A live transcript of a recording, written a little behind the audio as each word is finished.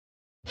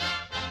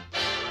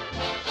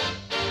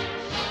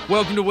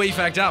Welcome to We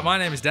Fact Up. My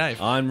name is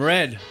Dave. I'm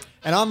Red.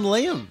 And I'm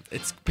Liam.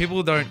 It's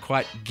people don't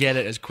quite get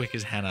it as quick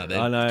as Hannah.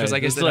 I know. Because I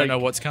guess It's they like- don't know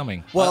what's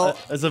coming. Well,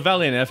 It's a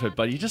valiant effort,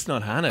 but you're just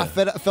not Hannah. I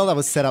felt I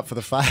was set up for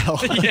the fail.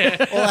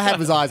 Yeah. All I had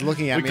was eyes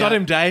looking at We me. got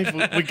him, Dave.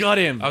 We got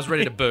him. I was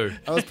ready to boo.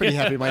 I was pretty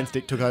happy my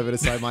instinct took over to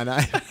say my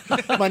name.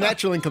 My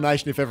natural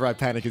inclination, if ever I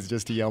panic, is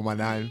just to yell my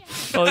name.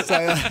 Oh, So,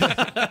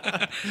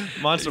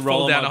 mine's to Fall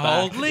roll down on a my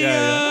hole. back.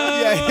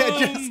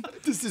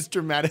 Liam! just as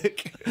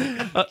dramatic.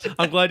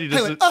 I'm glad you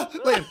Hey, just...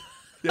 Liam.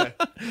 Yeah.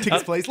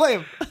 Tickets, please.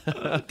 Liam.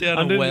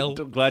 Down a well.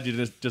 I'm glad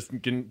you just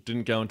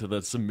didn't go into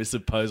the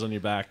submissive pose on your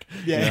back.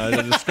 Yeah. You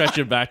know, just scratch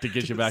your back to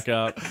get you back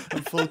up.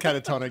 I'm full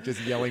catatonic, just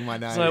yelling my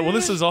name. So, well,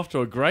 this is off to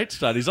a great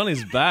start. He's on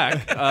his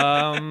back.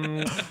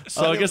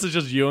 So I guess it's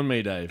just you and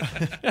me, Dave.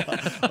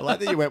 I like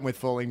that you went with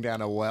falling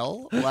down a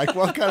well. Like,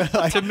 what kind of...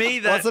 Like, To me,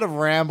 that- what sort of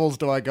rambles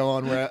do I go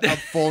on where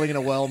falling in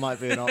a well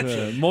might be an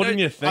option? More than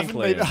you I think,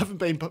 haven't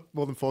been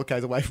more than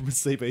 4Ks away from a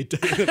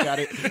CBD in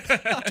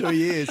about 2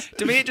 years.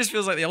 To me, it just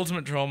feels like the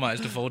ultimate trauma is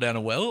to fall down a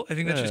well. I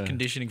think that's just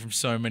conditioning from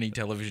so many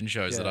television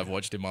shows that I've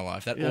watched in my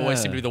life. That always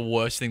seemed to be the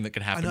worst thing that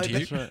could happen to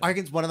you. I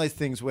reckon it's one of those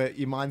things where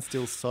your mind's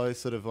still so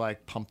sort of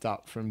like pumped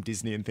up from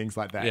Disney and things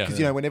like that. Yeah. Because,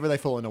 you know, whenever they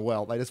fall in a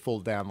well, they just fall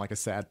down like a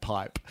sad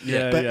pipe.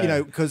 Yeah, But, yeah. you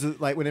know, because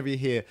like whenever you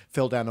hear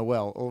fell down a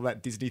well, all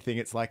that Disney thing,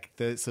 it's like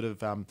the sort of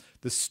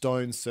the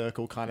stone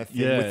circle kind of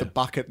thing Yeah. with the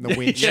bucket and the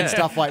winch Yeah, and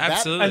stuff like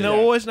absolutely. that. And they're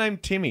always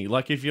named Timmy.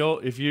 Like if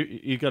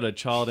you got a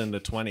child in the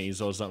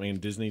 20s or something in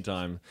Disney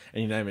time,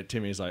 and you name it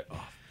Timmy, it's like, oh,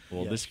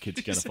 well, this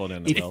kid's gonna fall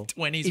down the well.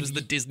 20s was the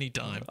Disney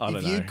time. I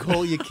don't If you know.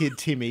 call your kid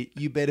Timmy,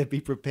 you better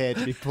be prepared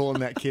to be pulling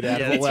that kid out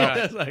Yeah, of a well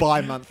that's right.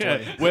 bi-monthly.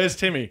 Yeah, where's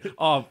Timmy?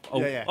 Oh,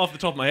 Yeah. off the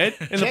top of my head,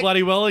 in the Check.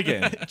 bloody well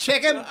again.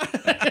 Check him.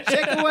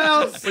 Check the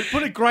wells. We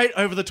put it great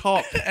over the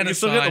top, And you a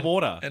still sign. get the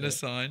water. And a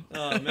sign.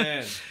 Oh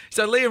man,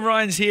 So Liam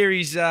Ryan's here.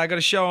 He's got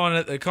a show on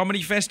at the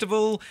Comedy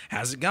Festival.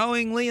 How's it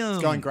going, Liam?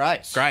 It's going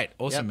great. Great.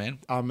 Awesome, Yep. man.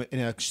 I'm in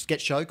a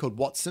sketch show called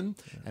Watson,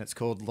 and it's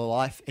called The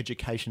Life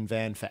Education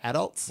Van for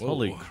Adults.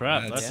 holy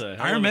crap! That's- That's a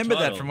hell I of a remember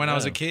that title. from when I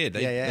was a Yeah.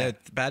 kid.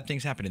 Bad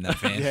things happen in that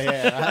van.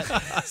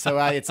 Right? So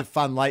it's a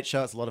fun late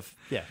show. It's a lot of,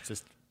 it's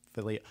just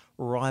fairly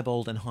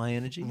ribald and high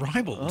energy.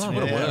 Ribald.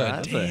 What a yeah, word.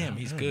 right. Damn,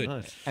 he's good.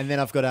 Nice. And then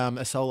I've got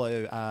a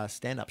solo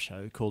stand-up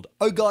show called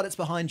Oh God, It's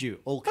Behind You,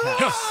 all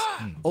caps.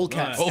 All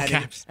caps. All and,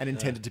 caps. And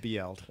intended to be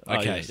yelled.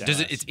 Okay. yes.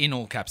 It's in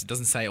all caps. It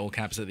doesn't say all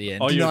caps at the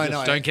end. Oh, you're No, just-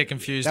 no. Don't get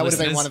confused. That would have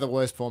been listeners. one of the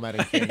worst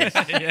formatting things.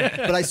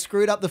 But I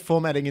screwed up the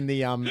formatting in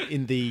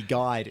the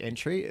guide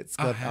entry. It's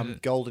got how did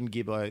it- Golden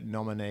Gibbo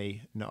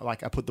nominee. No,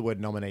 like I put the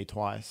word nominee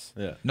twice.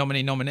 Yeah.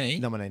 Nominee.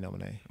 Nominee.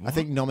 I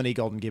think nominee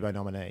Golden Gibbo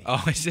nominee.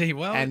 Oh, I see.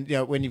 Well, And you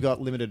know when you've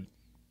got limited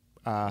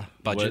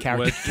budget.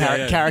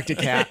 character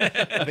count,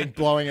 I think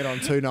blowing it on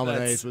 2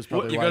 nominees was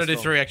probably You've got to do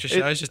wasteful. 3 extra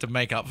shows just to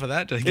make up for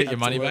that, to get your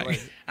money back.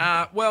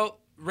 Absolutely. Well,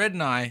 Red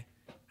and I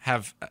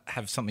have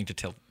something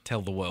to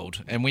tell the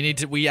world, and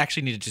we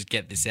actually need to just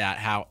get this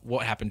out.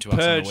 What happened to us on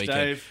Purge, the weekend?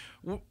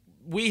 Dave.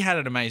 We had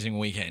an amazing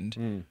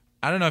weekend.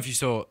 I don't know if you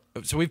saw.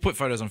 So we've put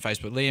photos on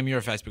Facebook. Liam, you're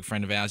a Facebook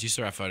friend of ours. You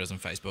saw our photos on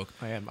Facebook.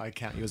 I am. I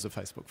count you as a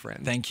Facebook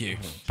friend. Thank you,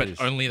 Oh, but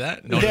only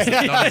that, not as an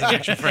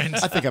actual friend.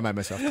 I think I made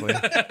myself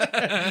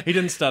clear. He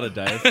didn't start it,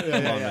 Dave. Come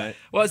on, mate.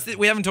 Well,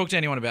 we haven't talked to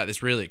anyone about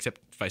this really, except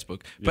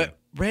Facebook. But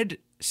Red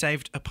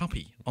saved a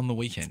puppy on the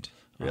weekend.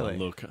 Really? Oh,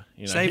 look,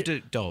 you know, Saved a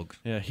dog.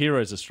 Yeah,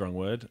 hero's a strong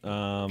word.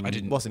 I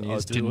didn't. Wasn't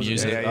used. Didn't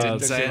use it. Yeah, Didn't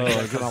say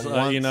it. Come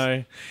on, you once.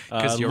 know,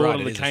 'Cause you're Lord right,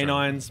 of it the is a strong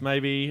Canines,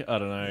 maybe. I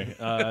don't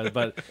know.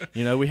 But,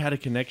 you know, we had a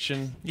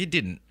connection. You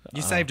didn't.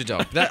 You saved a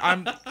dog.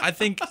 I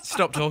think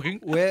stop talking.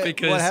 What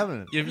because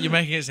happened? You're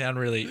making it sound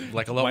really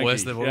like a lot Wanky.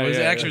 worse than what Yeah, it was.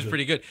 It yeah, actually yeah. was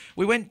pretty good.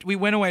 We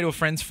went away to a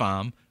friend's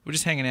farm. We're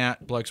just hanging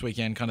out, blokes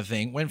weekend kind of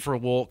thing. Went for a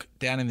walk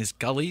down in this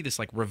gully, this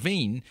like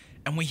ravine,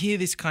 and we hear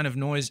this kind of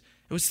noise.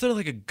 It was sort of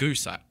like a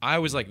goose. I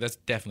was like, that's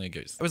definitely a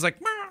goose. It was like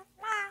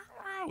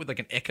with like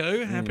an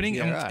echo happening,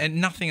 yeah, right. and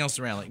nothing else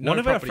around. Like no One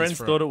of our properties friends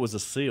for thought it was a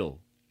seal.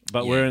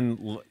 But Yeah. we're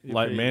in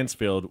like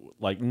Mansfield,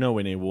 like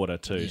nowhere near water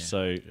too.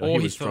 So Or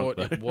he was drunk,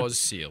 thought though. it was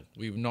seal.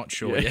 We were not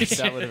sure Yeah. yet.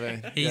 That would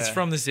have been. He's yeah.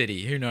 from the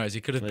city. Who knows?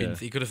 He could have been. Yeah.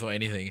 He could have thought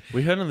anything.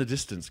 We heard in the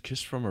distance,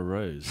 "Kiss from a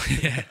Rose."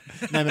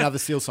 Name another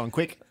Seal song,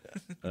 quick.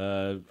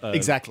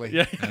 Exactly.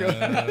 Yeah,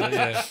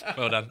 Yeah,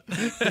 well done.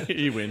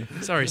 you win.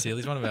 Sorry, Seal.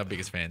 He's one of our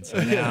biggest fans.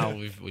 So now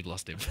we've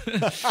lost him.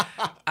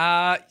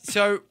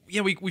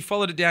 We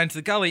followed it down to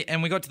the gully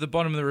and we got to the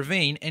bottom of the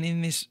ravine. And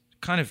in this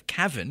kind of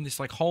cavern, this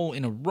like hole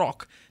in a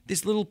rock,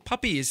 this little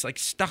puppy is like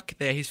stuck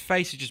there. His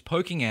face is just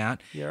poking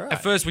out. Yeah, right.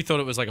 At first, we thought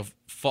it was like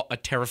a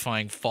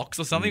terrifying fox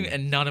or something,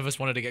 and none of us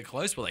wanted to get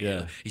close. We're like,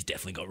 Yeah. he's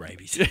definitely got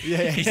rabies.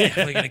 He's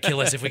definitely going to kill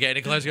us if we get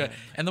any closer.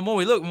 And the more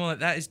we look, we're like,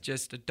 that is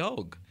just a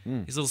dog.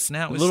 His little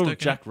snout was Little stuck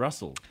in- Jack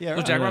Russell. Yeah,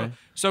 Little right. Jack Rabbit.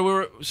 So we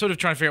were sort of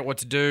trying to figure out what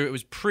to do. It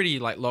was pretty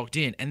like locked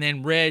in, and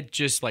then Red,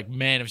 just like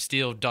Man of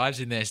Steel, dives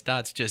in there,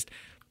 starts just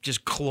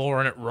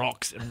clawing at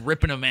rocks and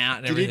ripping them out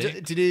and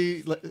everything.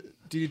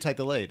 Did you take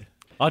the lead?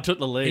 I took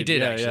the lead. He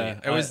did, yeah, actually. Yeah.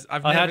 It was-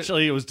 I've I never-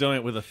 actually was doing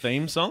it with a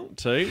theme song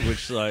too,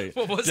 which like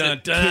What was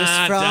it?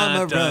 Kiss from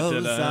a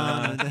rose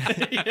on.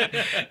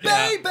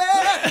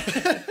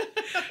 Baby!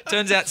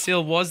 Turns out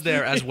Seal was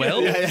there as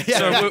well.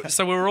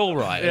 So we were all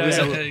right. It was,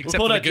 We except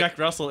pulled for out the Jack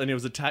Russell and he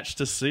was attached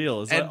to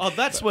Seal. It's like, And- oh,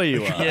 that's where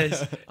you are.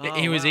 Yes,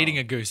 he was wow. eating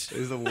a goose. It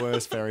was the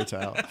worst fairy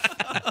tale.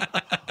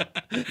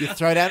 You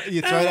throw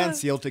down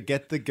Seal to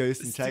get the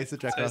goose and chase the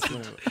Jack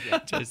Russell.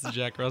 Chase the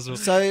Jack Russell.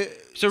 So Red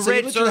you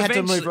literally had to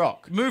eventually- move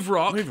rock. Move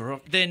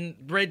rock. Then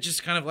Red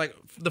just kind of like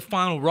the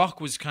final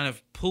rock was kind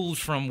of pulled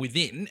from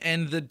within,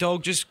 and the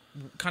dog just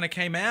kind of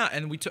came out,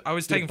 and I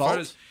was taking bolt?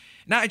 photos.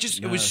 No, it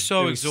was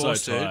so he was so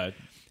exhausted. tired.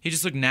 He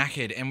just looked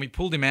knackered, and we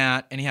pulled him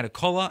out, and he had a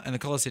collar, and the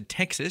collar said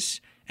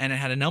Texas, and it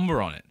had a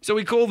number on it. So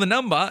we called the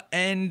number,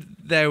 and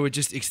they were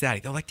just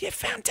ecstatic. They were like, "Yeah,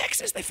 found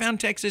Texas! They found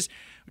Texas!"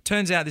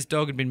 Turns out this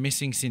dog had been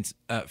missing since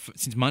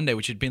Monday,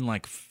 which had been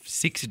like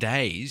 6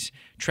 days,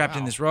 trapped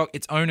in this rock.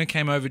 Its owner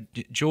came over,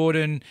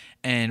 Jordan,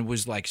 and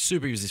was like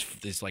super. He was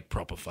this like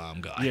proper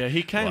farm guy. Yeah,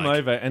 he came Like,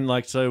 over and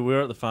like so we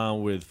were at the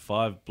farm with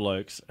 5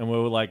 blokes and we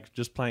were like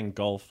just playing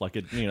golf, like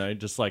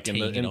just like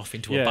teeing it off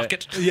into a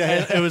bucket.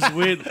 Yeah, it was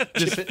weird.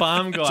 This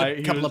farm guy,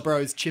 A couple of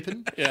bros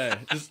chipping. yeah,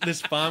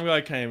 this farm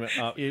guy came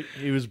up.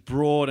 He was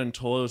broad and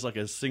tall. It was like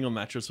a single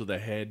mattress with a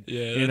head.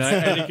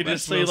 Yeah, and you could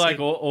just see well like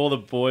said. all the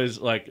boys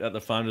like at the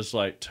farm just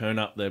like turn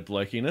up their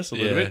blokiness a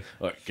little Yeah. bit.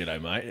 Like,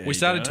 g'day, mate. How We you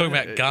started doing?"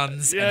 talking about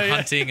guns Yeah, and yeah.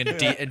 hunting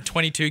and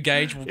 22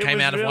 gauge came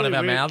was out of one of really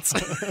our weird.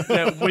 mouths.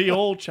 Yeah, we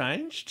all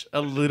changed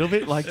a little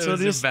bit. Like, It so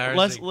was just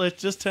embarrassing. let's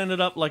just turn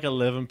it up like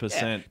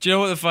 11%. Do you know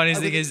what the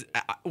funniest thing is?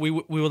 We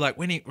were like,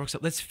 when he rocks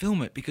up, let's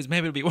film it because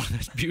maybe it'll be one of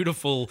those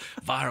beautiful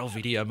viral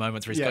video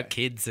moments where he's got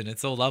kids and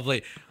it's all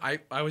lovely.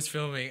 I was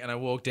filming and I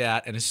walked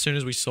out, and as soon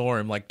as we saw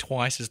him, like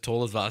twice as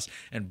tall as us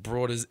and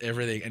broad as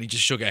everything, and he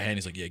just shook our hand.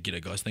 He's like, "Yeah,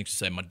 g'day guys, thanks for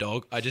saving my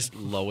dog." I just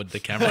lowered the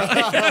camera.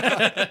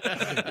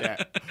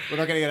 Yeah, we're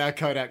not going to get our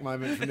Kodak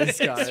moment from this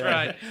guy. That's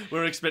right.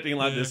 We're expecting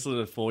like this sort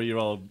of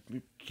 4-year-old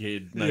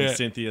kid named Yeah.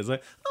 Cynthia's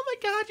like, "Oh my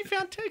god, you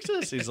found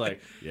Texas!" He's like,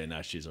 "Yeah,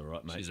 no, she's all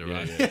right, mate. She's all Yeah,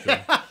 right."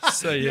 yeah, cool."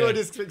 So You yeah, were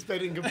just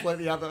expecting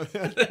completely other,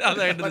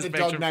 Other end of like the a dog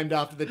spectrum. named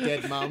after the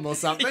dead mum or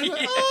something.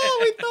 Like, oh,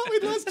 we thought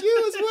we'd lost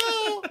you as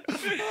well.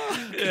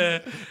 yeah.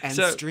 And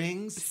So-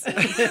 strings.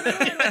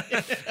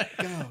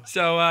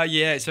 So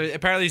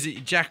apparently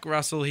Jack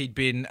Russell, he'd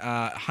been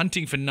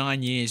hunting for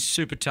 9 years,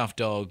 super tough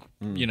dog,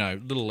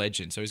 little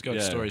legend. So he's got a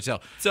Yeah. story to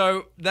tell.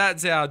 So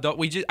that's our dog.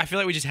 I feel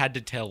like we just had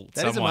to tell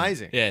That is someone.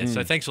 amazing. Yeah.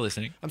 So thanks for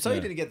listening. I'm sorry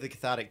you didn't get the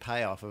cathartic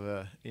payoff of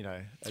a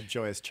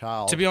joyous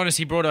child. To be honest,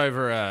 he brought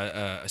over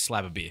a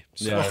slab of beer.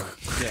 So, Yeah,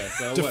 yeah.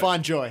 So to what?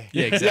 find joy.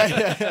 yeah,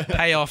 exactly.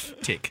 Payoff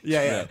tick.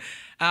 Yeah.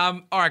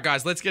 All right,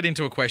 guys, let's get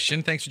into a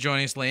question. Thanks for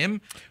joining us,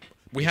 Liam.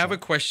 We have a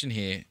question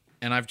here,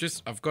 and I've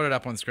got it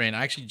up on screen.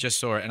 I actually just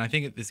saw it, and I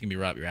think this is gonna be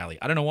right up your alley.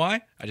 I don't know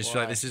why. I just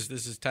feel like this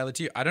is tailored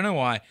to you. I don't know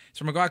why. It's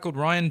from a guy called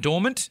Ryan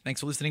Dormant.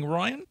 Thanks for listening,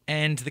 Ryan.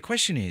 And the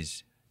question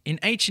is: in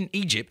ancient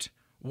Egypt,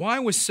 why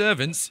were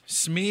servants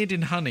smeared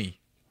in honey?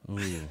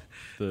 Ooh,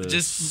 the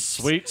Just-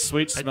 sweet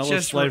smell of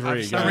For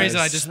slavery. some reason,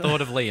 I just thought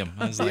of Liam.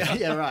 I was like,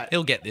 Yeah, right.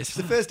 he'll get this.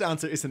 The first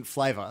answer isn't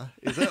flavour,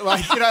 is it?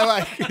 Like,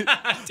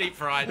 Deep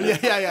fried.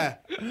 yeah.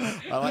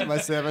 I like my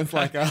servants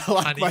like I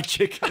like my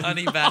chicken.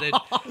 honey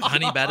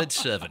battered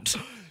servant.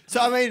 So,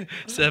 I mean,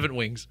 Servant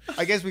wings.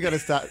 I guess we got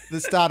to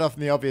start off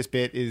in the obvious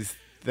bit is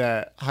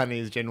that honey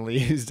is generally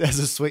used as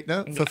a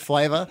sweetener for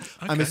flavour.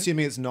 I'm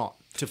assuming it's not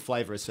to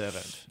flavour a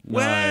servant. No,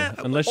 Well,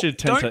 unless you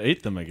tend don't- to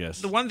eat them, I guess.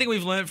 The one thing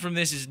we've learned from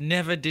this is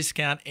never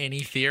discount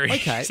any theory.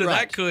 Okay, so right.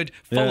 that could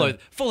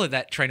follow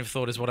that train of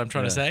thought is what I'm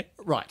trying to say.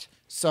 Right.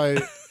 So,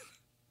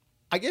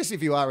 I guess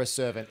if you are a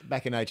servant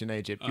back in ancient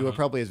Egypt, you were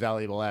probably as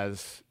valuable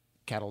as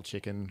cattle,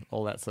 chicken,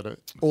 all that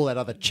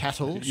other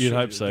chattel. You'd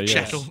hope so. Yes.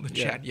 Chattel, the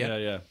chat, yeah.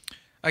 Yeah.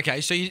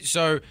 Okay,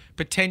 so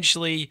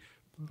potentially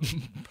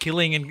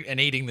killing and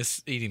eating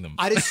them.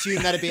 I'd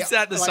assume that'd be. Is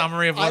that the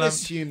summary of what I'd I'm-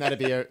 assume that'd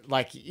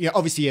be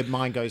obviously your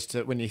mind goes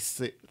to when you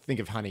think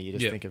of honey, you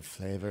just think of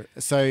flavour.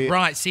 So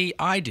Right, see,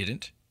 I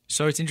didn't.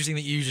 So it's interesting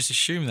that you just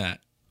assume that.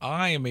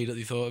 I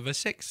immediately thought of a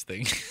sex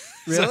thing.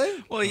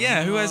 Really? Well,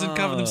 yeah, who hasn't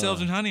covered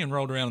themselves in honey and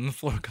rolled around on the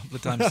floor a couple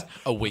of times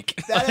a week?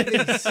 that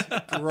is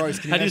gross.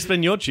 Can How do you imagine-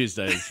 spend your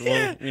Tuesdays?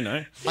 Well,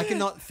 I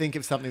cannot think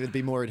of something that'd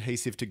be more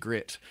adhesive to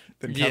grit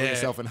than covering Yeah.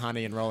 yourself in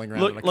honey and rolling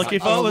around Look, on a, like car-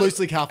 if on I a was-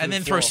 loosely carpeted And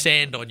then throw floor.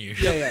 sand on you.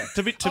 Yeah.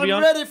 to be I'm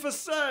honest, ready for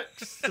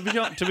sex. to be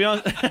honest, to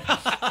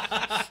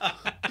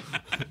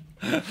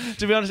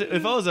be honest,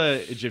 if I was an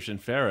Egyptian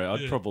pharaoh,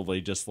 I'd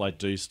probably just like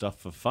do stuff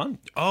for fun.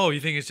 Oh, you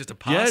think it's just a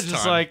Yeah, pastime?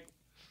 just like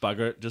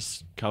bugger it,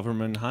 just cover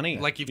them in honey.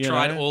 Like you've you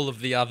tried know? all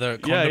of the other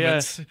Yeah,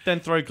 condiments. Then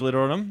throw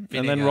glitter on them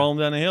and then Vinegar. roll them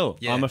down the hill.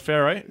 Yeah. I'm a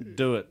pharaoh.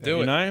 Do it. Do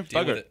you it. know,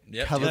 Deal bugger with it.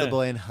 Yep. Cover Yeah. the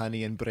boy in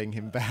honey and bring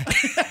him back.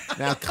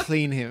 Now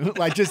clean him.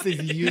 Like just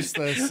this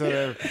useless sort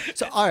of.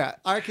 So all right,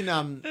 I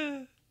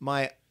reckon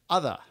my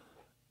other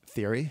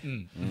theory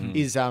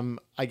is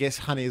I guess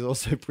honey is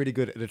also pretty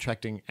good at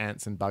attracting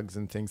ants and bugs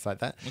and things like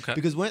that. Okay.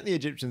 Because weren't the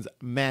Egyptians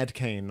mad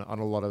keen on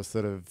a lot of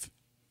sort of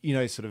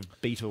sort of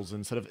beetles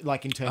and sort of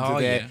like in terms Oh,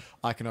 of their yeah.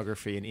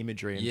 iconography and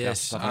imagery and Yes,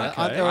 stuff like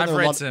okay. that. There are I've a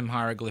read lot- some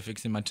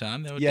hieroglyphics in my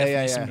time. There were Yeah,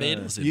 definitely yeah, some yeah.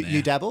 beetles in there.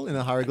 You dabble in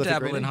the hieroglyphic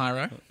dabble in reading?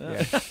 hiero.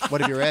 Yeah.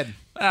 What have you read?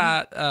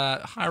 Hi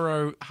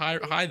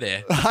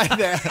there. Hi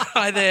there.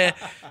 Hi there,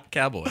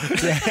 cowboy.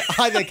 Yeah.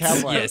 Hi there,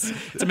 cowboy. Yes,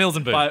 it's a Mills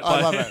and Boon. I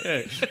love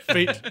it.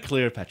 Feet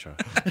Cleopatra.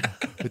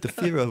 But the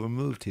Pharaoh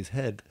removed his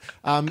head.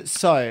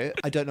 So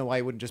I don't know why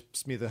you wouldn't just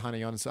smear the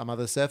honey on some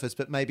other surface,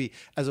 but maybe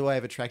as a way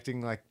of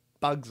attracting like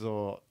bugs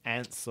or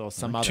ants or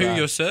some other To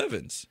your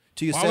servants.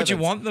 To your Why would you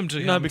servants. want them to?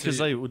 No, come because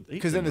to, they would.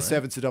 because then the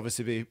servants would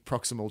obviously be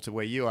proximal to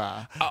where you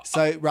are.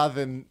 So rather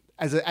than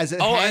as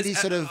a handy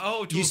sort of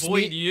to you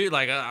avoid smear- you,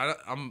 like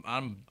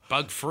I'm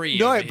bug free.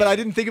 No, but I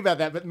didn't think about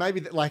that. But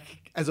maybe like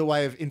as a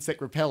way of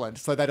insect repellent,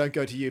 so they don't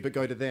go to you but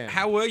go to them.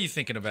 How were you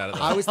thinking about it?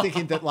 Though? I was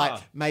thinking that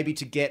like maybe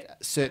to get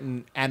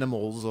certain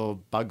animals or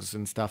bugs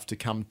and stuff to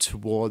come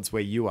towards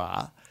where you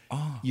are,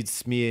 you'd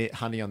smear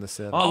honey on the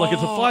surface. Oh, like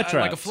it's a fly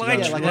trap. like a fly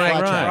Yeah, trap. like a fly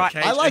trap.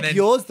 Right. I like And then-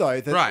 yours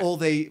though. That Right. all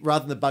the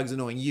rather than the bugs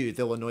annoying you,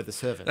 they'll annoy the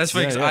servants. That's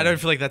funny. 'Cause Yeah, yeah. I don't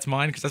feel like that's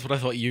mine because that's what I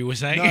thought you were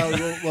saying.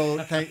 No,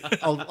 well,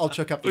 I'll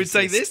chuck up. We'd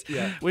say this.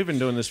 Yeah. We've been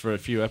doing this for a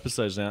few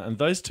episodes now, and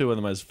those two are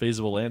the most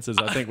feasible answers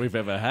I think we've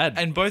ever had.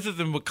 And both of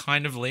them were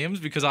kind of Liam's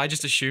because I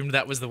just assumed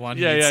that was the one.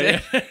 Yeah, he'd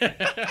yeah,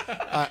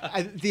 said.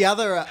 And the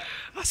other,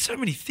 Oh, so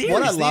many theories.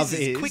 what I These love is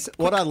is quick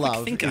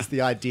thinker.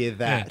 the idea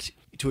that.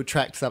 To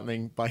attract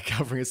something by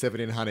covering a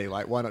serpent in honey,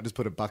 like why not just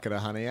put a bucket of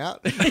honey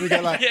out? We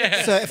go like,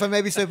 Yeah. so if I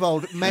may be so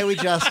bold, may we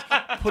just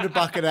put a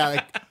bucket out,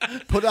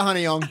 like, put the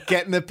honey on,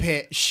 get in the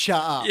pit,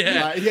 shut up.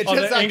 Yeah. Like, Oh,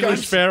 just the like English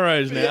goes-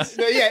 pharaohs now.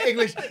 No, yeah,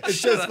 English. It's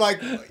just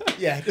like,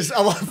 just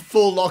I want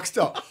full lock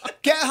stop.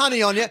 Get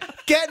honey on you,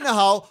 get in the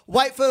hole,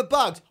 wait for the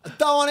bugs. I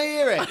don't want to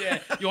hear it. Yeah.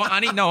 You want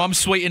honey? No, I'm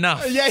sweet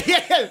enough. Yeah,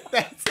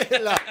 that's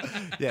it. Like,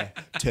 yeah,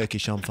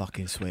 Turkish, I'm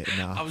fucking sweet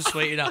enough. I'm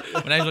sweet enough.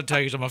 My name's not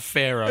Turkish. I'm a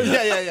pharaoh.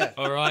 Yeah.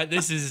 All right.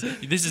 This is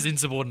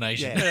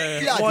insubordination. Yeah. Why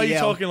are you Bloody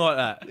hell. talking like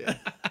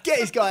that? Get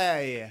this guy out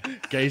of here.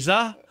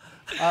 Geezer?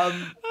 All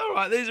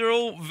right. These are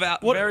all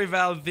very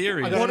valid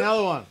theories. I got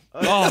another one.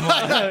 Oh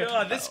my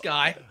god, this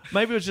guy.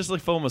 Maybe it was just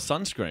like form of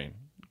sunscreen.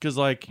 Because,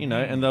 like, and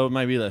they were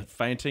maybe they're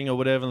fainting or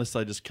whatever, unless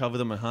they just cover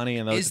them in honey.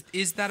 And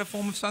Is that a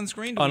form of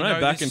sunscreen? Do I we know,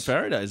 back in this?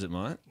 Fairy days it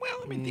might. Well,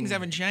 I mean, things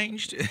haven't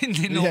changed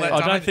in all Yeah. that I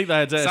time. don't think they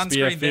had SPF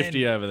Sunscreen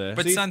 50 then- over there.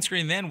 But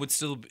sunscreen then would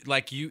still be,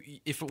 like you.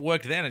 If it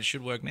worked then, it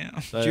should work now.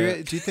 So,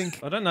 Do you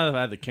think? I don't know if they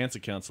had the Cancer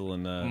Council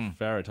in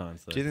Pharaoh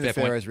times, though. Do you think Fair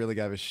the point. pharaohs really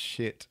gave a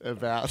shit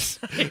about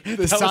the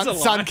was a lie.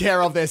 sun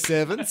care of their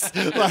servants?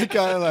 like,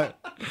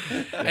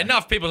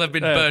 Enough people have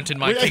been burnt in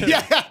my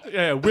kingdom.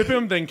 Yeah, whip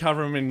him, then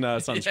cover him in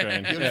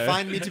sunscreen. you Yeah.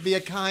 find me to be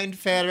a kind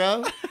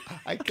pharaoh.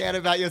 I care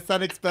about your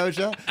sun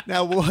exposure.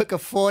 Now work a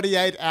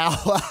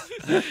 48-hour,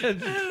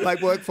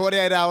 work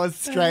 48 hours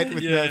straight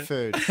with no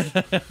food.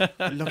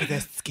 Look at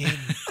their skin.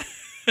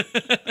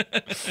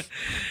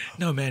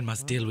 No man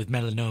must deal with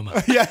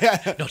melanoma.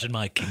 Yeah. Not in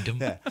my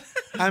kingdom.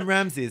 I'm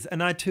Ramses,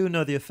 and I too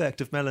know the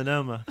effect of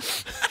melanoma.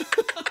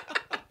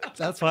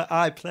 That's why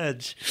I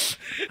pledge.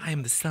 I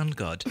am the sun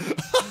god.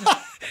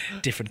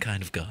 Different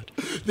kind of god.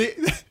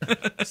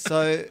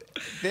 So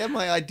they're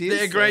my ideas.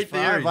 They're great so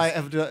far.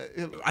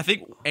 theories. I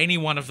think any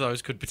one of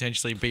those could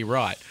potentially be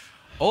right.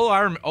 All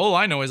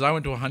I know is I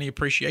went to a honey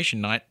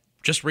appreciation night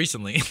just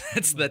recently.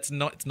 It's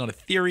not a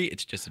theory.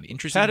 It's just an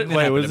interesting. thing that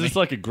happened Was to this me.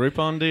 like a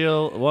Groupon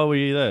deal? Why were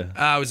you there?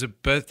 It was a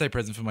birthday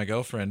present for my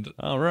girlfriend.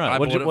 Oh, right. I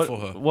What bought did- it for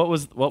her.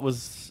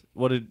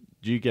 What did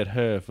you get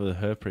her for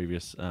her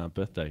previous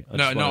birthday?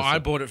 No, I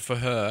bought it for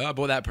her. I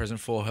bought that present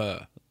for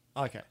her,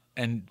 Okay.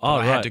 and Oh,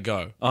 I had right. to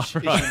go. Oh,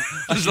 right.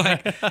 I was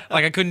like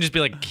I couldn't just be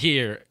like,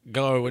 here,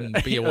 go and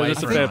be away.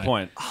 That's a for fair night.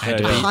 point. I had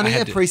to Yeah, be- yeah. Honey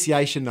had to-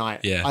 appreciation night.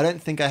 Yeah. I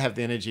don't think I have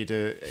the energy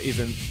to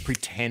even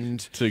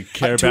pretend To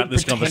care about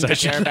this pretend to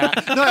conversation. care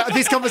about- no,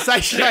 this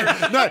conversation.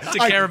 No, to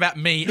care about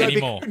me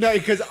anymore. No,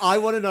 because I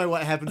want to know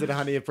what happens at a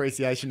honey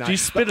appreciation night. Do you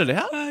spit it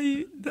out?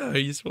 No,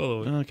 you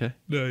swallow it. Okay.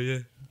 No, yeah.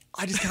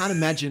 I just can't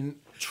imagine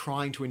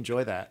trying to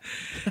enjoy that.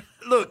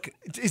 Look,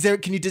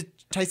 Can you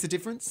taste the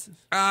difference?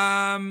 no,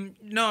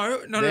 not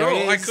at There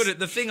all. I is- couldn't.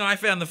 The thing I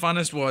found the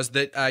funnest was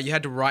that you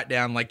had to write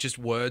down like just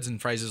words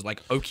and phrases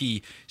like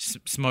oaky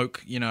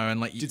smoke, and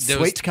like. Did there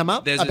sweet come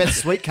up? there's I a- bet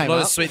sweet came lot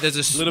of up. Sweet. There's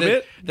a Little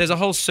bit? There's a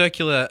whole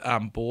circular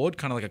board,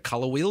 kind of like a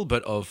color wheel,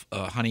 but of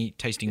honey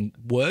tasting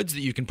words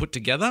that you can put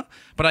together.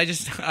 But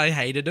I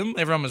hated them.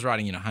 Everyone was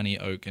writing, honey,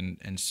 oak, and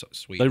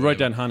sweet. They wrote whatever.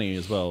 down honey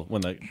as well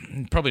when they.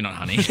 Probably not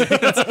honey.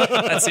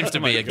 that seems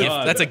to be a gift.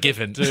 God. That's a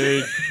given.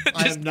 Dude,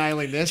 I am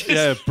nailing this.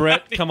 yeah,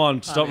 Brett, come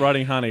on, stop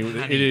writing honey.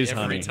 It is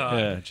every honey. time.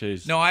 Yeah,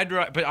 jeez. No, I'd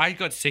write, but I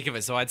got sick of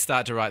it, so I'd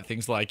start to write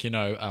things like,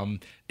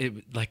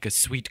 like a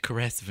sweet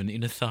caress of an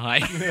inner thigh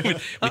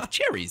with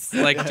cherries,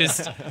 like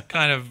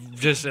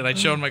and I'd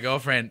show my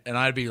girlfriend, and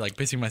I'd be like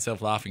pissing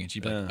myself laughing, and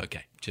she'd be like,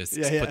 "Okay, just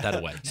put that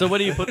away." So where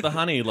do you put the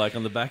honey? Like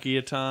on the back of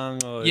your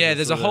tongue? Or Yeah, is it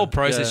there's a sort of- whole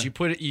process. yeah. You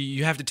put it.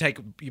 You have to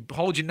you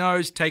hold your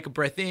nose, take a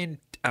breath in,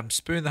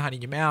 spoon the honey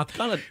in your mouth,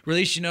 Kinda-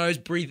 release your nose,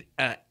 breathe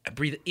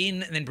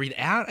in, and then breathe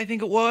out. I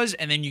think it was,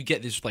 and then you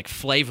get this like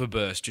flavor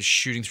burst just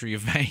shooting through your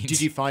veins.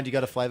 Did you find you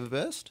got a flavor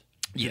burst?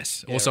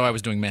 Yes. Also, I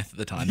was doing meth at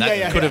the time. That Yeah,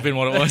 yeah, could yeah. have been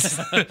what it was.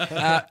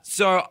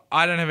 So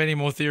I don't have any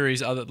more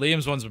theories.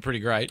 Liam's ones were pretty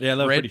great. Yeah,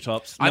 they were Red. pretty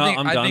tops. I No, think,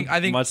 I'm I done. think,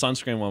 I think, My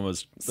sunscreen one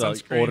was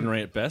Sunscreen.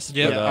 ordinary at best.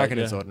 Yeah. but, I reckon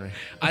it's ordinary.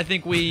 I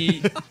think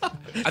we.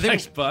 I think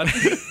Thanks, bud.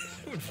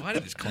 who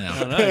invited this clown.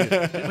 I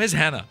know. Where's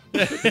Hannah?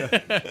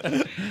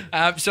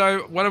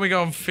 So why don't we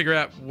go and figure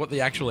out what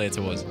the actual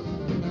answer was?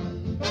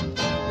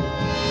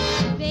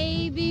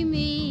 Baby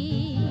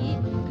me,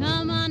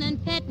 come on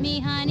and pet me,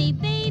 honey,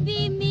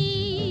 baby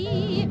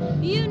me.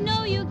 You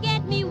know you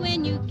get me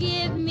when you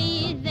give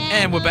me that.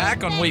 And we're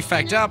back on We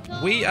Fact Up.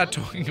 We are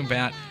talking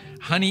about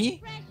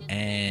honey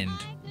and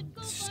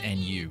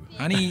you.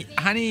 Honey.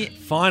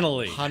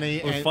 Finally.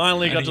 Honey We and-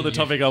 finally got to the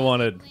topic I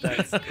wanted.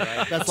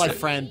 That's like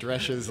Fran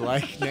Drescher's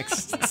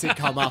next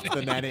sitcom after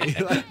The Nanny.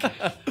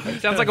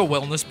 Sounds like a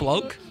wellness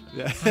blog.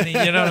 Yeah. Honey,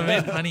 you know what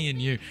I mean? Honey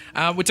and you.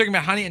 We're talking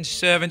about honey and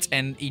servants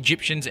and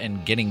Egyptians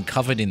and getting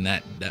covered in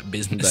that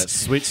business. That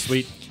sweet,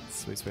 sweet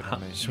Sweet, sweet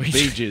honey.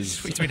 Bee Gees.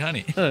 Sweet, sweet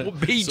honey. Well,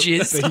 bee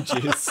jizz.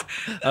 Bee Gees.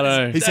 I don't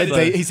know.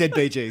 He said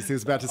Bee Gees. He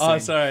was about to sing. Oh,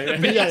 sorry.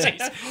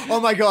 Yeah. Oh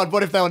my God!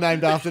 What if they were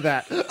named after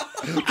that?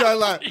 Go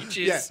low. Bee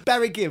Gees. Yeah.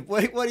 Barry Gibb.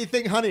 What do you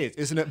think honey is?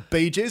 Isn't it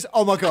Bee Gees?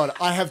 Oh my God!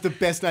 I have the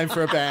best name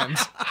for a band.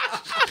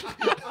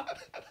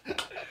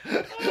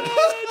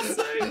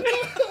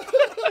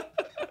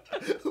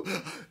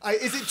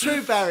 Is it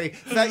true, Barry,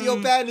 that your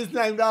band is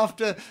named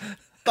after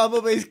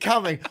Bumblebee's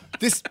Coming?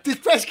 This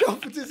press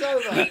conference is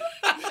over.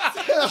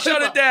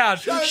 Shut it down.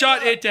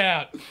 Shut it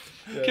down.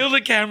 Kill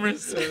the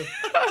cameras.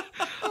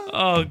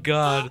 Oh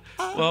God.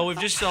 Well, we've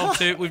just solved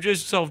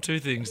two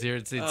things here.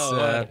 It's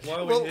why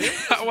are we here?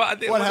 well, I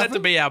think that to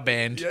happened? be our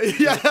band.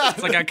 Yeah.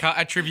 It's like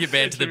a tribute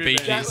band to the Bee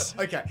Gees.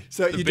 Okay,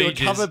 so you do Bee a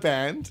Gees. cover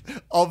band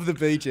of the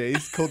Bee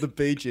Gees called the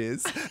Bee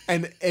Gees,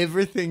 and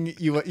everything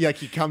you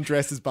come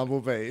dressed as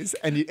bumblebees,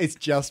 and it's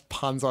just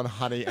puns on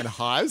honey and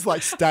hives,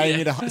 like stay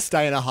in a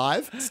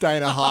hive,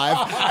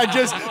 and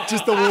just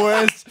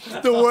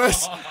the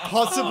worst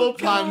possible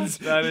puns.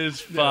 That is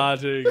far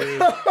too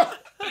good.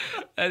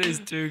 That is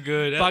too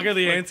good. Bugger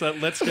the answer.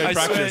 Let's go I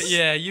swear, practice.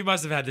 yeah, you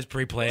must have had this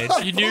pre-planned.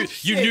 You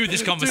knew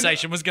this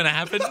conversation was going to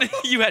happen.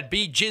 You had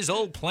Bee Jizz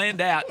all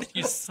planned out.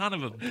 You son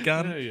of a Oh,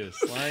 gun. you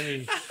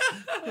slimy.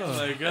 Oh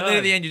my And God. then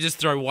at the end, you just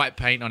throw white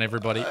paint on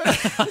everybody.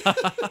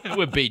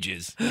 We're Bee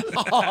Jizz.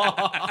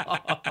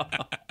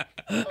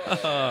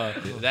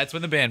 That's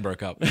when the band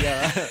broke up.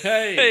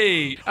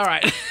 Hey. All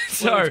right.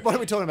 So. What are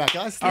we talking about,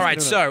 guys? All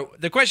right, so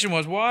the question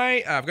was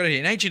why, I've got it here,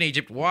 in ancient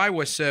Egypt, why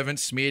were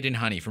servants smeared in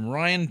honey? From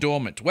Ryan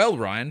Dormant. Well,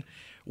 Ryan,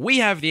 we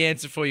have the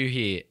answer for you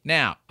here.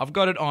 Now, I've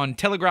got it on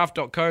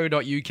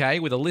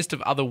telegraph.co.uk with a list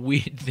of other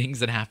weird things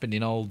that happened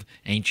in old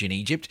ancient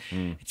Egypt.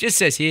 It just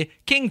says here,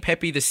 King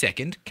Pepi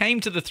II came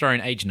to the throne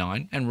age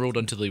 9 and ruled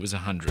until he was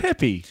 100.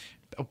 Peppy.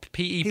 Oh,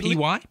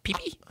 P-E-P-Y?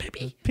 Pepi?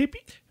 Peppy.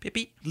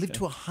 Pepi? Lived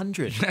to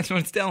 100 That's what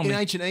it's telling in me.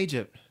 ancient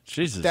Egypt.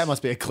 Jesus. That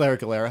must be a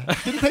clerical error.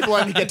 Didn't people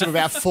only get to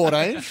about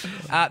 14?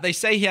 They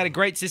say he had a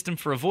great system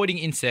for avoiding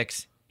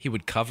insects. He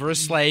would cover a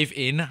slave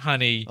in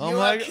honey. You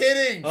are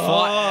kidding.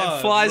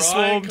 Flies Ryan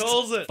swarmed.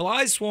 calls it.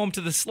 Flies swarmed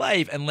to the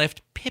slave and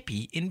left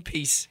Pepi in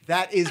peace.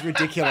 That is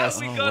ridiculous.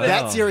 We got it.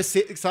 That's your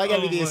assist. So I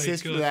gave you the my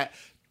assist for God. that.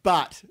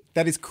 But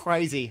that is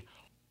crazy.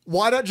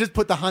 Why not just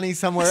put the honey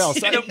somewhere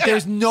else? Yeah. There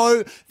is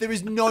no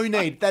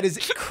need. That is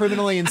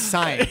criminally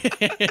insane.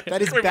 That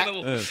is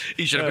bad.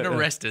 He should have been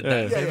arrested.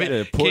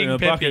 Yeah, put it in a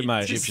bucket,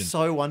 mate. It's just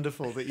so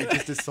wonderful that you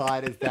just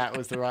decided that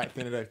was the right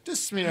thing to do.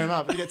 Just smear him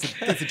up. He gets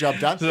the job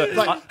done.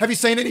 Like, have you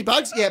seen any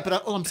bugs? Yeah,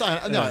 but I'm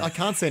saying, no, I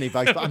can't see any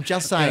bugs, but I'm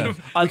just saying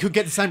we could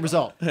get the same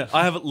result.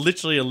 I have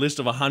literally a list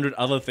of 100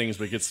 other things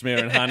we could smear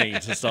in honey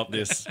to stop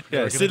this.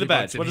 Yeah, see the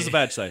badge. What does the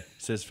badge say?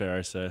 Says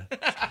Pharaoh, sir.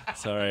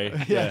 Sorry.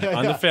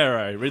 I'm the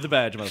Pharaoh. Read the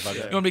badge, motherfucker.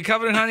 You want to be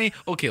covered in honey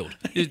or killed?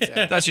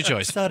 That's your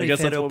choice. Sorry, I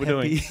guess that's what we're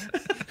doing.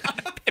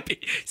 Pepi.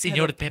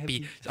 Senor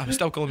Pepi.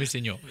 Stop calling me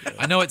senor.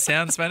 I know it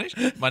sounds Spanish.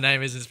 My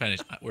name isn't Spanish.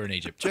 We're in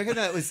Egypt. Do you reckon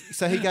that was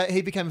so?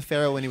 He became a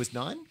pharaoh when he was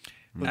 9.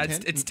 Or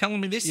 10? It's telling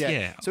me this?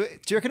 Yeah. So do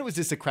you reckon it was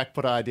just a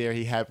crackpot idea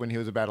he had when he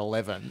was about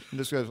 11? And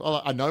just goes,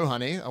 oh, I know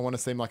honey. I want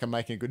to seem like I'm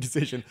making a good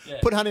decision.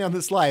 Put honey on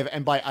the slave,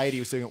 and by 80 he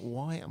was doing,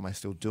 why am I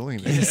still doing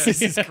this?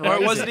 This is crazy. Or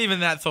it wasn't even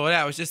that thought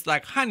out. It was just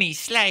like honey,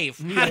 slave,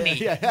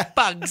 honey,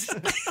 bugs.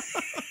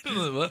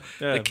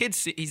 The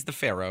kid's he's the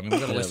pharaoh. I mean, we've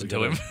got to listen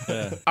to him.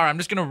 All right, I'm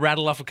just going to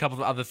rattle off a couple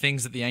of other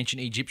things that the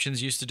ancient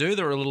Egyptians used to do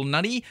that were a little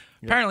nutty.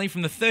 Apparently,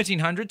 from the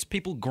 1300s,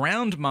 people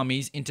ground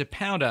mummies into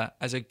powder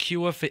as a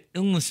cure for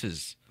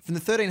illnesses. From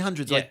the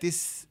 1300s, like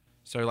this.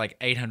 So like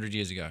 800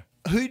 years ago.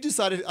 Who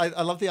decided?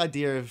 I love the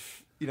idea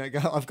of,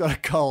 I've got a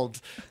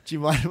cold. Do you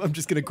mind? I'm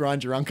just going to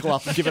grind your uncle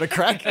up and give it a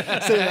crack. See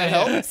if that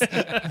helps.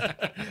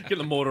 Get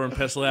the mortar and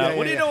pestle out. Yeah,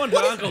 What are you yeah. doing,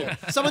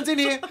 uncle? Someone's in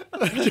here.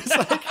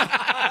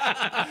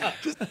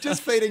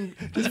 just feeding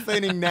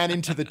Nan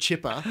into the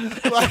chipper.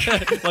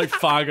 Like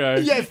Fargo.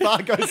 Yeah,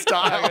 Fargo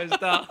style.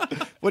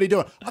 What are you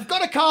doing? I've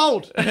got a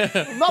cold.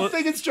 I'm not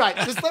thinking straight.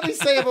 Just let me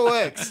see if it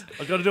works.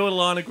 I've got to do a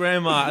line of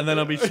grandma and then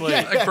I'll be sweet.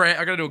 I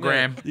got to do a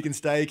gram. You can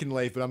stay, you can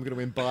leave, but I'm going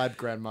to imbibe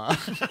Grandma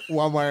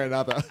one way or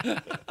another.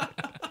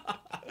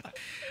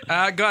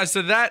 Guys,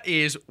 so that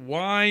is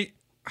why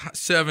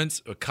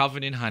servants were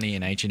covered in honey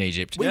in ancient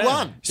Egypt. We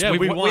won. Yeah,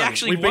 we won. We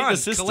actually We beat won. the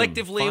system,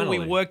 Collectively, finally.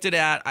 we worked it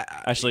out.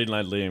 Actually,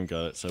 Liam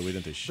got it, so we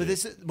didn't do shit.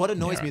 But what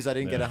annoys me is I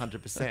didn't get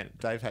 100%.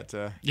 Dave had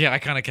to. Yeah, I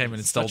kind of came in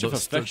and stole Such a the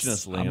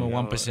perfectionist, I'm a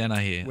Liam. 1%er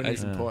here.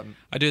 Winning's important.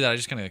 I do that. I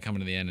just kind of come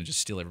into the end and just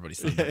steal everybody's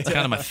thunder. It's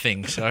kind of my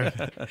thing. So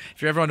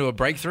if you're ever onto a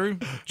breakthrough,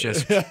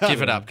 just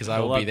give it up because I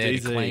will be there to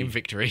DZ. claim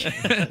victory.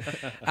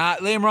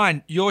 Liam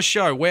Ryan, your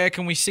show. Where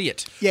can we see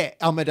it? Yeah,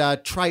 I'm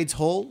at Trades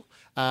Hall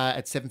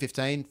at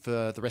 7:15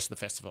 for the rest of the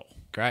festival.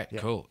 Great,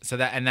 cool. So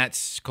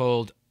that's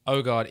called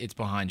Oh God, It's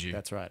Behind You.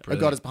 That's right.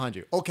 Brilliant. Oh God is behind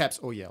you. All caps,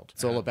 all yelled.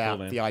 It's all about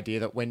man. the idea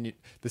that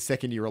the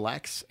second you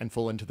relax and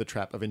fall into the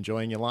trap of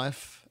enjoying your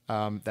life,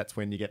 that's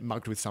when you get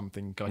mugged with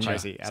something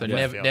crazy. Out So of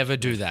left field. never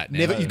do that.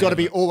 Never. You've got to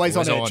be always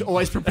on edge,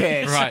 always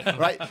prepared. Right.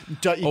 Right.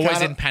 You Always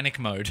can't- in panic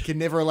mode. You can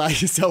never allow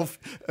yourself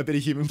a bit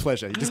of human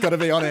pleasure. You just got to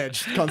be on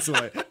edge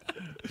constantly.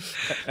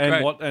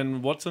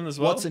 And Watson as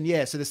well? Watson,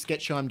 yeah. So the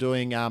sketch show I'm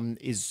doing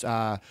is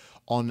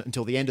on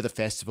until the end of the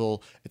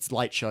festival. It's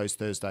late shows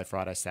Thursday,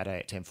 Friday, Saturday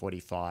at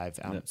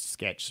 10:45.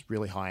 Sketch,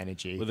 really high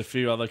energy. With a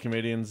few other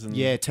comedians. And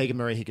Yeah, Tegan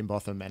Marie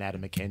Higginbotham and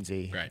Adam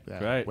McKenzie.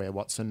 Great. Ware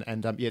Watson.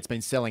 And it's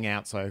been selling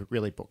out, so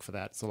really book for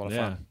that. It's a lot of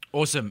fun.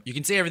 Awesome. You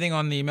can see everything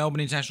on the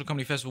Melbourne International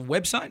Comedy Festival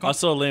website. I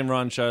saw Liam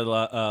Ryan show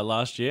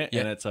last year,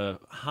 and it's a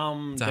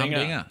humdinger. It's a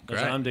humdinger.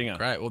 It's a humdinger.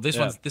 Great. Well, this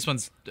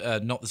one's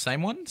not the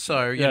same one,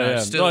 so you Yeah, know, yeah.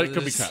 still No, it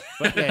could be crap.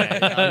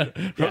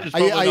 But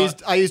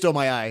I used all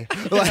my A.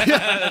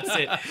 That's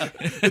it.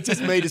 It's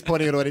just me just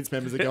pointing at audience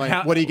members and going,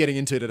 what are you getting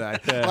into today?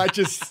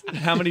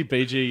 how many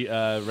BG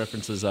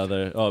references are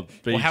there? Oh,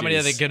 BGs. Well, how many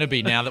are there going to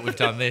be now that we've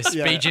done this?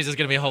 Yeah. Bee Gees is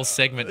going to be a whole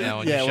segment now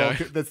on your show. Well,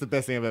 that's the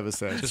best thing I've ever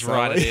said. Just So,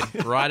 write it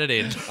in. Write it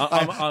in.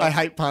 I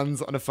hate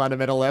puns on a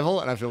fundamental level,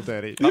 and I feel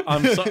dirty.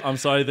 I'm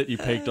sorry that you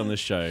peaked on this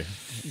show.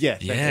 Yeah,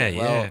 thank Yeah, you.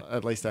 Well, yeah.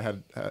 at least I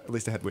had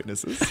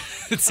witnesses.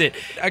 That's it.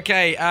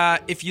 Okay,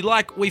 if you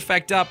like We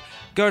Fact Up,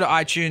 go to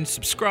iTunes,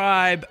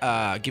 subscribe,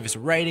 give us a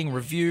rating,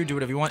 review, do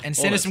whatever you want, and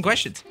send us some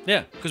questions.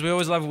 Yeah. Because we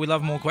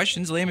love more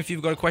questions. Liam, if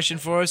you've got a question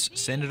for us,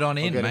 send it on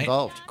in, get mate.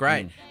 involved.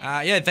 Great.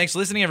 Thanks for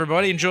listening,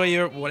 everybody. Enjoy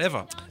your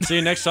whatever. See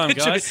you next time,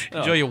 guys.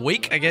 Enjoy your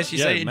week, I guess you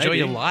say. Enjoy maybe.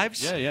 your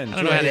lives. Yeah, I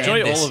don't know how to enjoy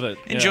end all this. of it.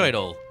 Enjoy Yeah. it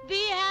all.